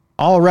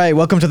All right,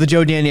 welcome to the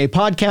Joe Danier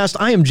podcast.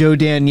 I am Joe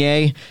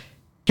Danier.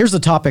 Here's the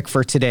topic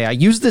for today. I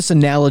use this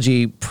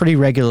analogy pretty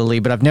regularly,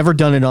 but I've never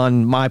done it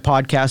on my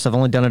podcast. I've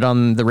only done it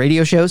on the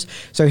radio shows.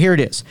 So here it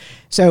is.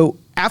 So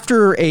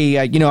after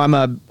I'm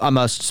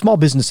a small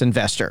business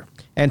investor.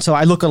 And so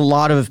I look at a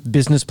lot of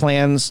business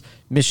plans,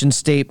 mission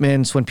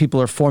statements, when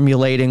people are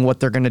formulating what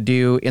they're going to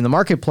do in the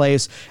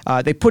marketplace.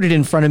 They put it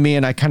in front of me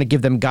and I kind of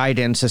give them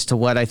guidance as to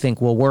what I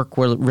think will work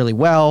really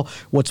well,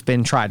 what's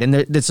been tried. And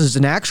this is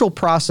an actual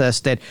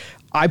process that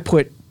I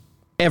put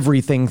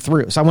everything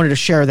through. So I wanted to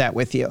share that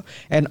with you.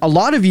 And a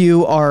lot of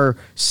you are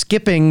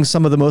skipping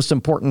some of the most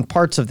important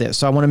parts of this.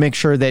 So I want to make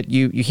sure that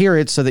you hear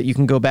it so that you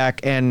can go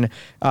back and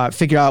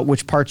figure out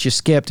which parts you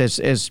skipped.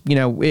 As you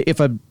know,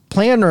 if a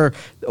plan or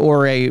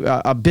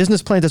a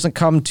business plan doesn't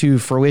come to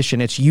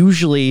fruition, it's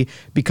usually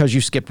because you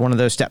skipped one of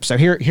those steps. So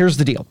here's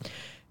the deal.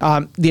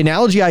 The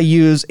analogy I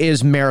use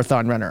is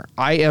marathon runner.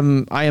 I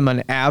am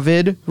an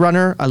avid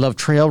runner. I love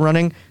trail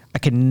running. I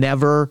can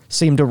never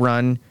seem to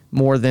run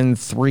more than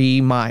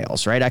 3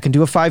 miles, right? I can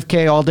do a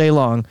 5K all day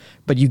long,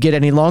 but you get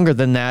any longer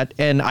than that,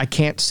 and I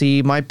can't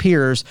see my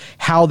peers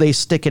how they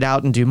stick it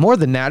out and do more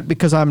than that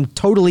because I'm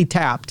totally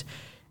tapped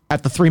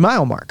at the 3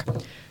 mile mark.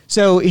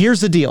 So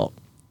here's the deal.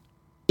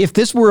 If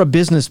this were a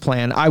business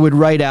plan, I would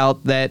write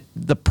out that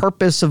the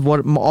purpose of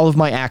what all of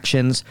my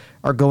actions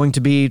are going to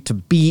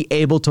be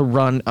able to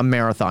run a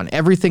marathon.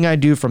 Everything I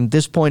do from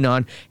this point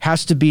on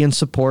has to be in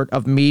support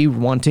of me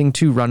wanting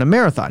to run a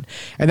marathon.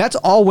 And that's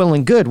all well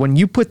and good. When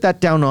you put that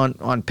down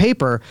on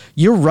paper,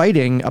 you're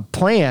writing a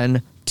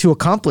plan to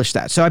accomplish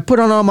that. So I put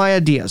on all my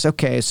ideas.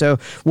 Okay, so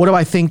what do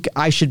I think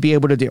I should be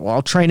able to do?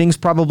 Well, training's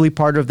probably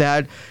part of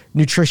that.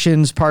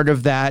 Nutrition's part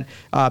of that.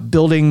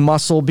 Building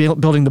muscle,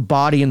 building the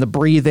body and the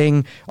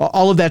breathing.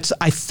 All of that,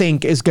 I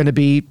think, is going to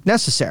be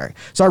necessary.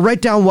 So I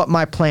write down what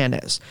my plan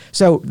is.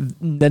 So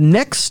the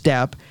next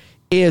step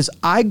is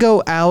I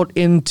go out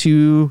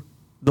into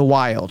the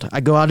wild. I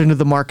go out into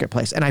the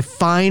marketplace and I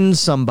find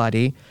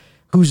somebody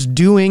who's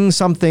doing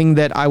something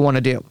that I want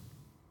to do.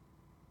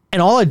 And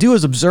all I do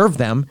is observe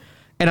them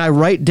and I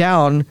write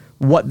down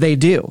what they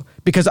do,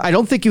 because I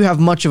don't think you have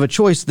much of a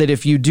choice that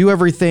if you do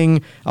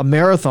everything a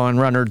marathon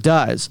runner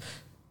does,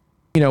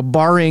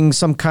 barring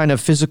some kind of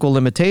physical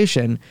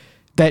limitation,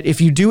 that if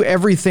you do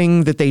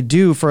everything that they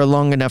do for a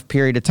long enough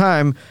period of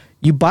time,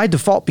 you by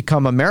default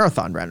become a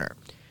marathon runner.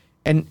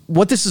 And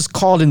what this is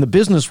called in the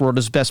business world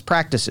is best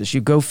practices.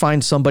 You go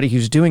find somebody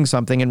who's doing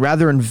something, and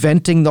rather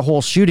inventing the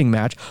whole shooting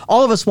match,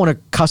 all of us want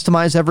to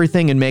customize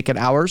everything and make it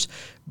ours.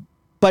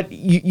 But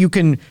you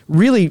can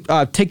really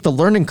take the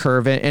learning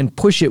curve and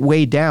push it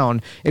way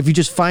down if you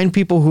just find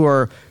people who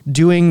are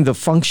doing the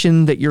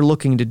function that you're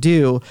looking to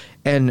do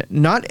and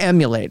not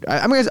emulate.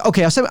 I'm going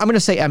to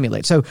say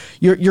emulate. So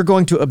you're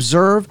going to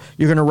observe,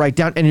 you're going to write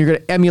down, and you're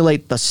going to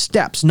emulate the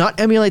steps, not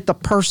emulate the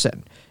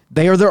person.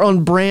 They are their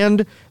own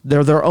brand.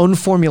 They're their own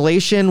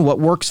formulation. What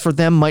works for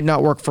them might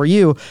not work for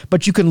you,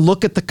 but you can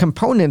look at the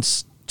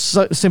components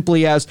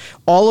simply as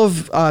all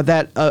of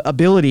that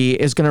ability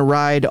is going to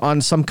ride on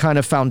some kind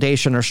of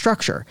foundation or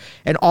structure.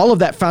 And all of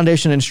that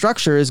foundation and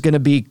structure is going to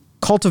be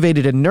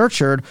cultivated and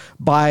nurtured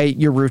by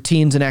your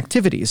routines and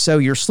activities. So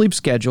your sleep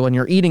schedule and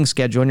your eating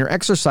schedule and your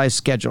exercise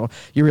schedule,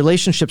 your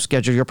relationship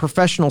schedule, your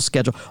professional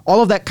schedule,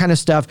 all of that kind of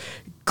stuff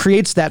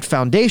creates that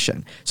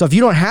foundation. So if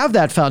you don't have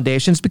that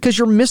foundation, it's because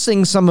you're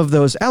missing some of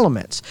those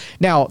elements.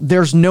 Now,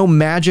 there's no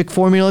magic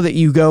formula that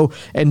you go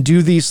and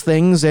do these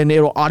things and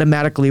it'll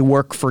automatically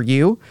work for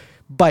you.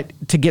 But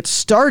to get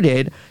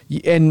started,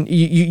 and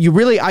you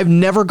really, I've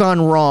never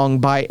gone wrong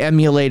by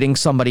emulating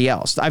somebody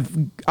else.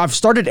 I've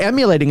started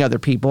emulating other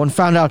people and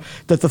found out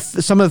that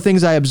some of the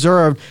things I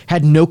observed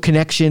had no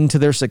connection to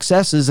their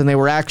successes, and they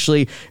were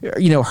actually,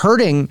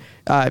 hurting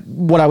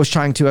what I was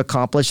trying to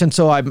accomplish. And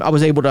so I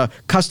was able to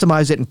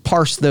customize it and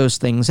parse those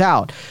things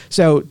out.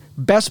 So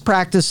best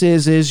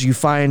practices is you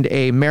find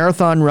a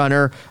marathon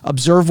runner,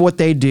 observe what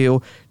they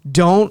do.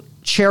 Don't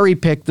cherry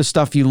pick the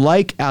stuff you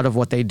like out of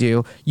what they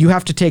do. You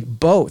have to take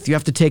both. You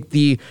have to take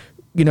the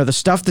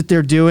stuff that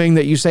they're doing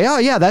that you say, oh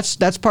yeah,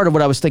 that's part of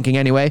what I was thinking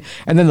anyway.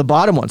 And then the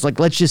bottom ones, like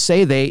let's just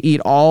say they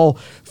eat all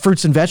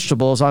fruits and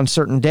vegetables on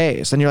certain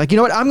days. And you're like, you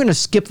know what? I'm going to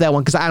skip that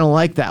one because I don't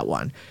like that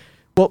one.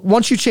 Well,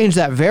 once you change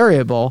that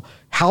variable,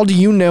 how do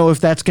you know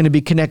if that's going to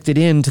be connected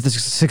into the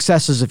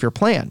successes of your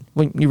plan?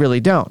 Well, you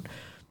really don't.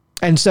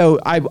 And so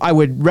I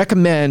would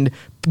recommend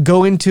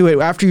go into it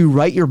after you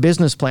write your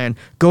business plan,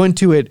 go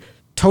into it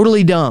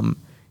totally dumb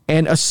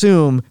and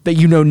assume that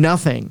you know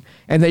nothing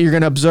and that you're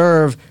going to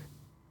observe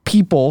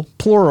people,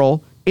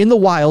 plural, in the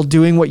wild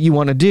doing what you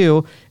want to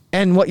do.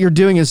 And what you're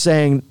doing is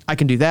saying, I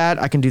can do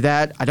that. I can do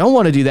that. I don't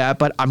want to do that,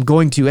 but I'm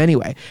going to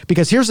anyway.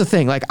 Because here's the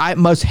thing,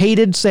 most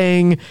hated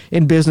saying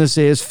in business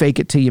is fake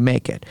it till you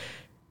make it.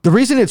 The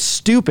reason it's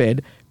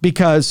stupid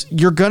because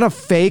you're going to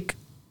fake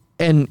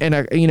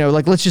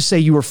let's just say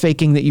you were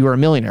faking that you were a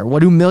millionaire.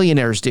 What do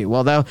millionaires do?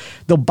 Well,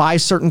 they'll buy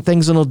certain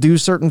things and they'll do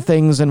certain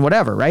things and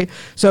whatever, right?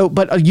 So,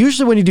 but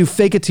usually when you do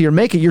fake it till you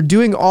make it, you're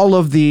doing all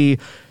of the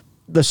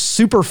the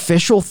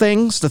superficial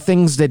things, the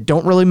things that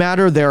don't really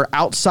matter, their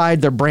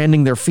outside, their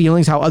branding, their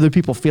feelings, how other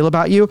people feel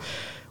about you,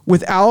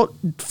 without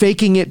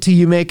faking it till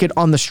you make it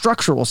on the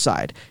structural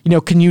side.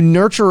 Can you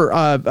nurture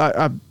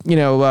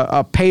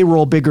a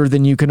payroll bigger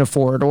than you can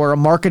afford, or a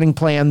marketing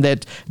plan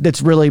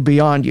that's really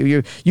beyond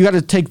you? You got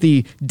to take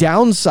the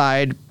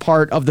downside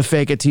part of the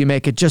fake it till you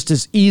make it just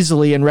as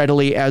easily and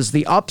readily as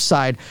the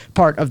upside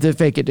part of the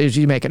fake it as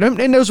you make it.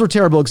 And those were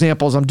terrible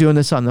examples. I'm doing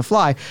this on the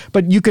fly,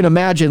 but you can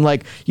imagine,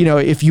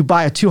 if you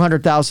buy a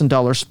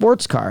 $200,000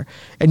 sports car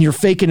and you're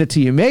faking it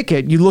till you make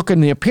it, you look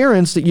in the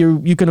appearance that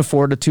you can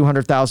afford a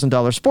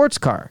 $200,000 sports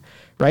car,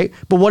 right?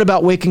 But what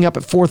about waking up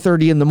at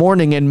 4:30 in the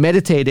morning and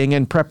meditating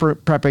and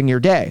prepping your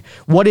day?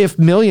 What if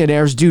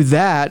millionaires do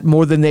that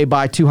more than they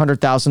buy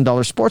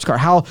 $200,000 sports car?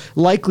 How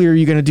likely are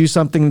you going to do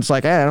something that's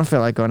like, I don't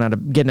feel like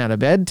getting out of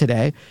bed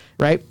today,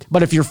 right?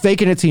 But if you're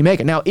faking it till you make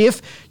it. Now,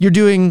 if you're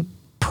doing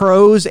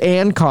pros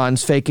and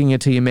cons faking it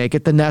till you make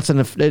it, then that's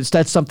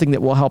something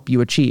that will help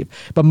you achieve.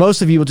 But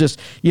most of you will just,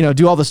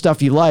 do all the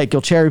stuff you like.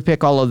 You'll cherry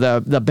pick all of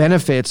the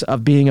benefits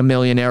of being a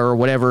millionaire or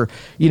whatever,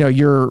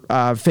 you're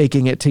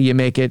faking it till you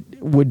make it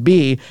would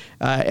be.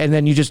 And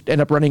then you just end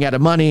up running out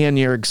of money and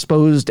you're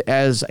exposed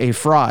as a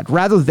fraud,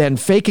 rather than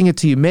faking it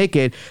till you make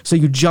it. So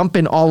you jump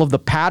in all of the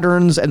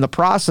patterns and the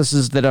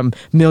processes that a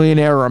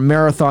millionaire or a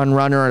marathon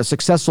runner or a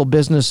successful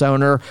business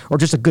owner or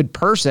just a good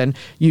person,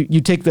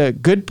 you take the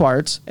good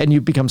parts and you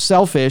become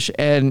selfish,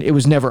 and it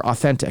was never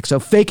authentic. So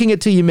faking it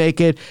till you make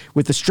it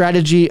with the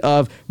strategy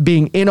of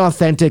being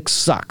inauthentic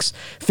sucks.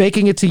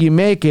 Faking it till you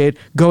make it,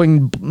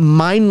 going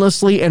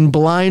mindlessly and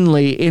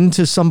blindly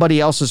into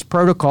somebody else's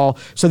protocol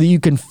so that you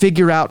can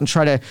figure out and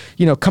try to,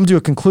 come to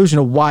a conclusion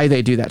of why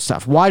they do that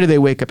stuff. Why do they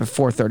wake up at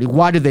 4:30?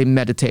 Why do they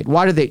meditate?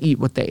 Why do they eat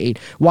what they eat?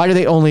 Why do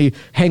they only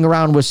hang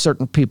around with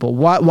certain people?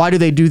 Why do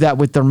they do that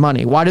with their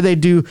money? Why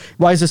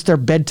is this their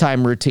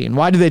bedtime routine?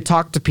 Why do they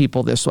talk to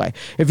people this way?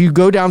 If you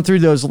go down through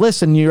those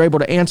lists and you're able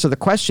to answer the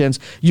questions,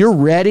 you're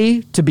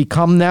ready to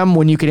become them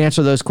when you can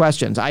answer those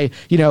questions.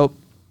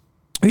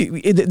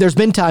 There's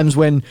been times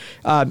when,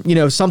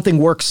 something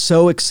works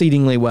so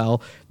exceedingly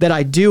well that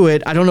I do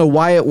it. I don't know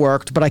why it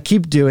worked, but I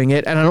keep doing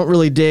it and I don't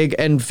really dig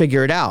and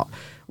figure it out.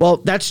 Well,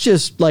 that's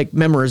just like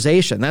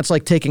memorization. That's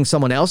like taking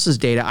someone else's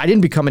data. I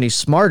didn't become any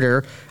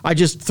smarter. I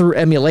just, through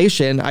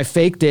emulation, I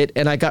faked it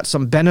and I got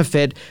some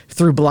benefit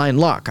through blind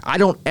luck. I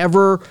don't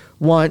ever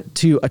want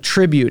to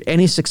attribute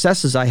any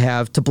successes I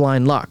have to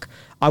blind luck.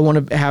 I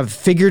want to have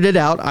figured it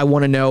out. I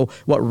want to know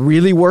what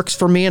really works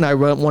for me, and I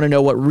want to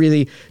know what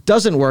really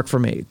doesn't work for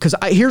me. Because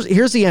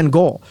here's the end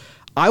goal.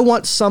 I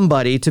want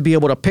somebody to be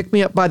able to pick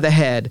me up by the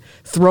head,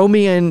 throw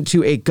me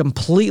into a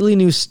completely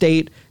new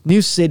state,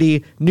 new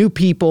city, new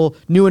people,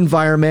 new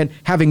environment,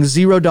 having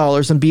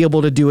 $0 and be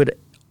able to do it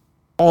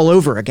all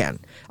over again.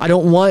 I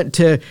don't want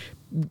to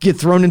get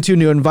thrown into a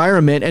new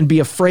environment and be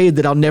afraid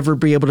that I'll never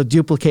be able to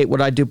duplicate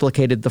what I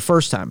duplicated the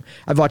first time.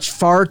 I've watched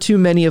far too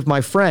many of my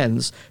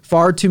friends,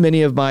 far too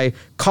many of my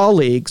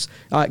colleagues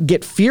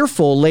get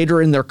fearful later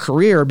in their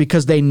career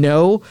because they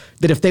know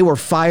that if they were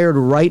fired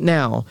right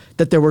now,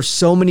 that there were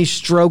so many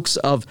strokes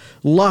of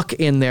luck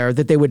in there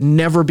that they would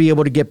never be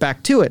able to get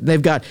back to it. And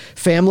they've got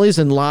families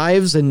and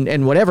lives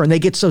and whatever, and they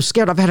get so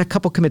scared. I've had a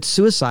couple commit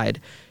suicide,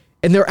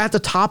 and they're at the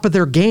top of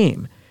their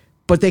game.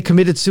 But they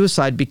committed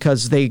suicide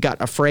because they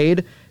got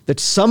afraid that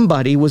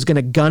somebody was going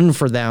to gun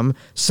for them.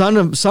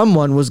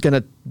 Someone was going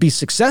to be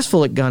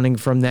successful at gunning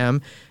from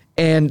them,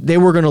 and they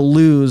were going to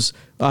lose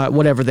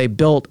whatever they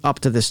built up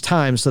to this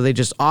time. So they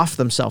just off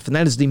themselves. And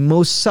that is the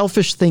most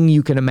selfish thing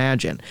you can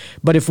imagine.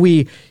 But if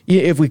we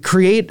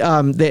create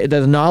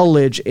the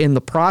knowledge in the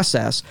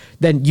process,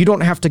 then you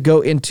don't have to go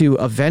into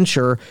a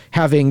venture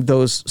having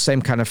those same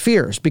kind of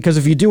fears. Because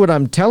if you do what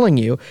I'm telling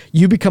you,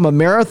 you become a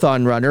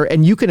marathon runner,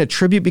 and you can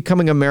attribute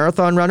becoming a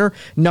marathon runner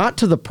not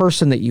to the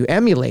person that you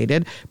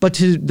emulated, but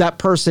to that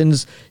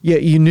person's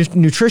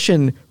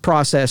nutrition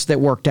process that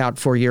worked out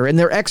for you, and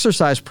their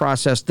exercise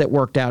process that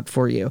worked out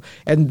for you,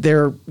 and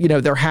their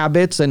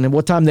habits and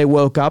what time they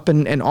woke up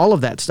and all of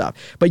that stuff.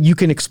 But you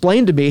can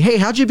explain to me, hey,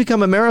 how'd you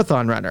become a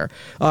marathon runner?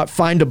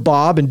 Find a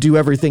Bob and do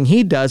everything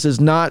he does is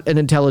not an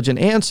intelligent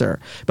answer.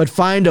 But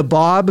find a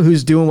Bob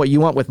who's doing what you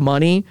want with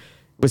money,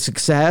 with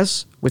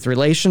success, with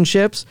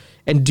relationships,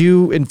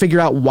 and figure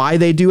out why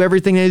they do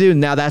everything they do.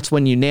 And now that's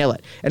when you nail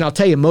it. And I'll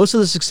tell you, most of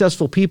the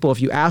successful people, if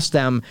you ask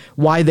them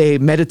why they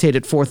meditate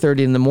at 4:30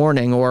 in the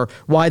morning or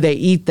why they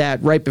eat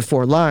that right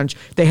before lunch,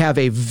 they have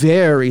a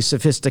very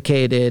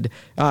sophisticated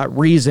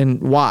reason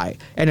why.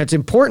 And it's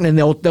important, and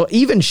they'll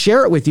even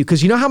share it with you,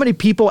 because you know how many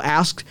people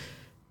ask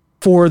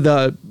for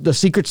the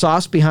secret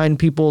sauce behind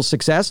people's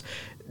success?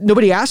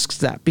 Nobody asks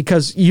that,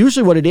 because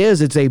usually what it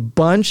is, it's a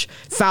bunch,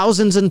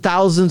 thousands and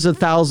thousands and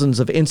thousands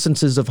of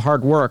instances of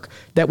hard work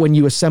that when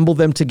you assemble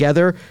them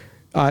together,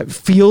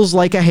 feels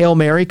like a Hail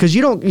Mary, because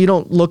you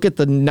don't look at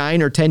the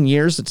 9 or 10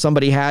 years that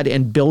somebody had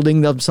in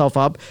building themselves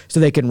up so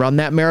they can run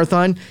that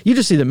marathon. You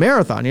just see the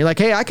marathon. You're like,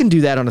 hey, I can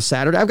do that on a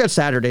Saturday. I've got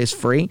Saturdays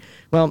free.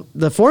 Well,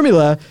 the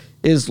formula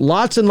is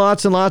lots and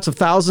lots and lots of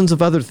thousands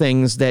of other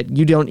things that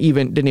you didn't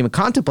even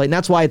contemplate. And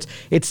that's why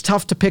it's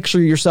tough to picture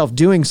yourself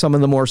doing some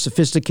of the more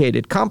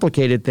sophisticated,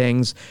 complicated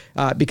things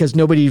because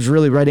nobody's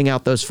really writing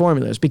out those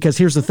formulas. Because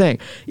here's the thing,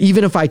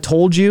 even if I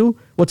told you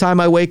what time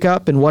I wake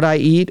up and what I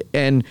eat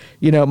and,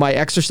 my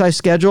exercise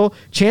schedule,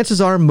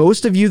 chances are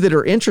most of you that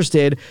are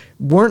interested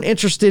weren't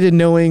interested in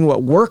knowing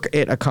what work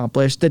it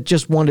accomplished, that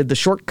just wanted the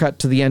shortcut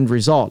to the end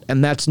result.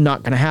 And that's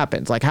not going to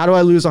happen. It's like, how do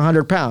I lose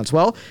 100 pounds?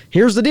 Well,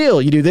 here's the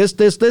deal. You do this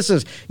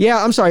is,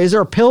 I'm sorry, is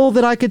there a pill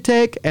that I could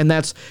take? And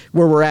that's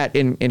where we're at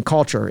in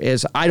culture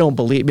is I don't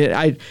believe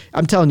it.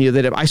 I'm telling you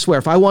that I swear,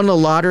 if I won the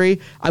lottery,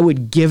 I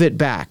would give it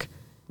back.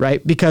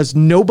 Right? Because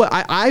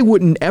I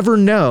wouldn't ever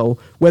know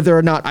whether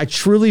or not I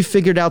truly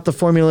figured out the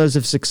formulas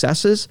of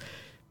successes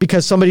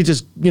because somebody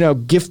just,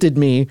 gifted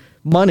me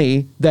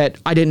money that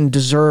I didn't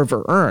deserve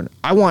or earn.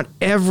 I want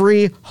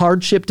every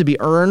hardship to be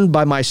earned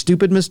by my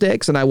stupid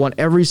mistakes, and I want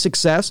every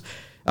success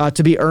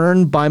to be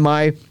earned by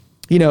my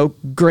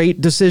great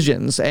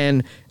decisions,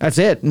 and that's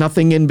it.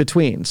 Nothing in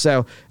between.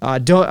 So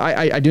I'm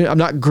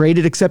not great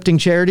at accepting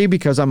charity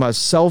because I'm a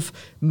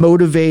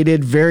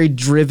self-motivated, very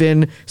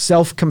driven,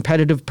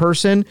 self-competitive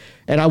person,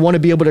 and I want to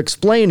be able to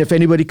explain if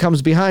anybody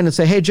comes behind and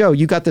say, "Hey, Joe,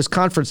 you got this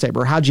conference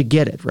table. How'd you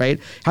get it? Right?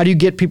 How do you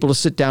get people to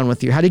sit down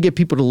with you? How do you get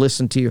people to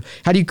listen to you?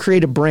 How do you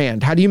create a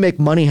brand? How do you make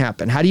money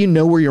happen? How do you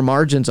know where your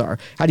margins are?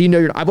 How do you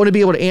know I want to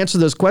be able to answer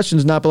those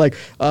questions, not be like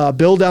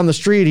Bill down the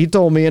street. He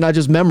told me, and I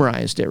just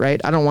memorized it. Right?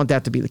 I don't want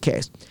that to be the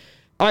case.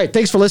 All right.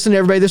 Thanks for listening,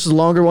 everybody. This is a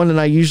longer one than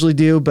I usually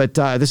do, but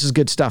this is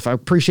good stuff. I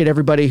appreciate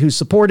everybody who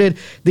supported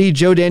the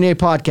Joe Danier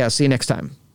podcast. See you next time.